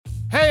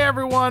Hey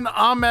everyone,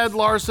 I'm Ed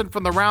Larson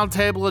from the Round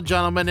Table of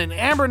Gentlemen, and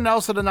Amber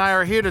Nelson and I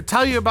are here to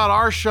tell you about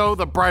our show,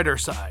 The Brighter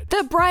Side.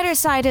 The Brighter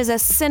Side is a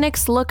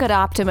cynic's look at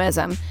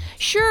optimism.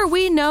 Sure,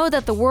 we know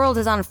that the world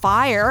is on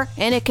fire,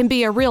 and it can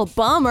be a real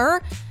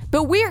bummer,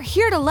 but we're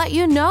here to let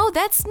you know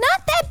that's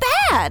not that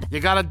bad. You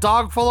got a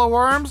dog full of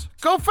worms?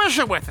 Go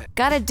fishing with it.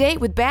 Got a date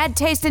with bad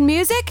taste in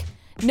music?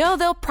 No,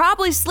 they'll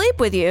probably sleep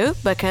with you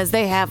because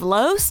they have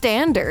low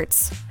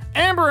standards.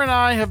 Amber and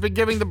I have been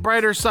giving the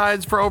brighter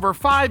sides for over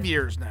 5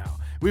 years now.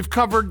 We've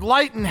covered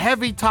light and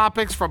heavy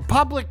topics from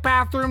public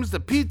bathrooms to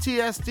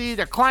PTSD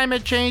to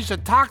climate change to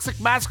toxic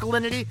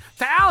masculinity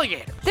to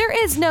alligators. There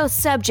is no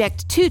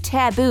subject too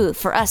taboo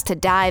for us to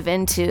dive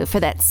into for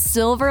that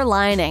silver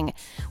lining.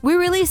 We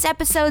release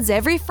episodes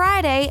every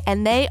Friday,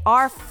 and they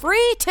are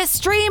free to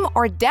stream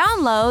or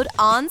download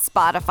on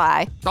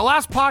Spotify. The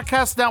Last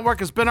Podcast Network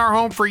has been our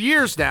home for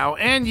years now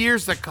and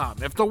years to come.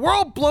 If the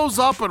world blows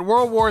up in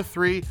World War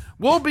III,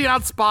 we'll be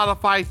on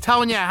Spotify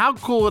telling you how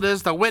cool it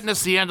is to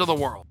witness the end of the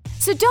world.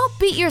 So don't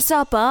beat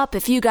yourself up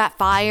if you got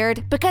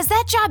fired, because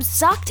that job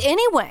sucked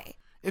anyway.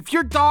 If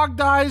your dog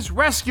dies,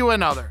 rescue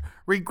another.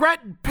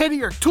 Regret and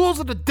pity are tools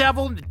of the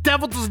devil, and the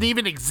devil doesn't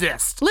even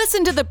exist.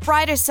 Listen to The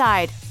Brighter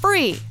Side,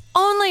 free,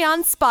 only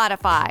on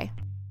Spotify.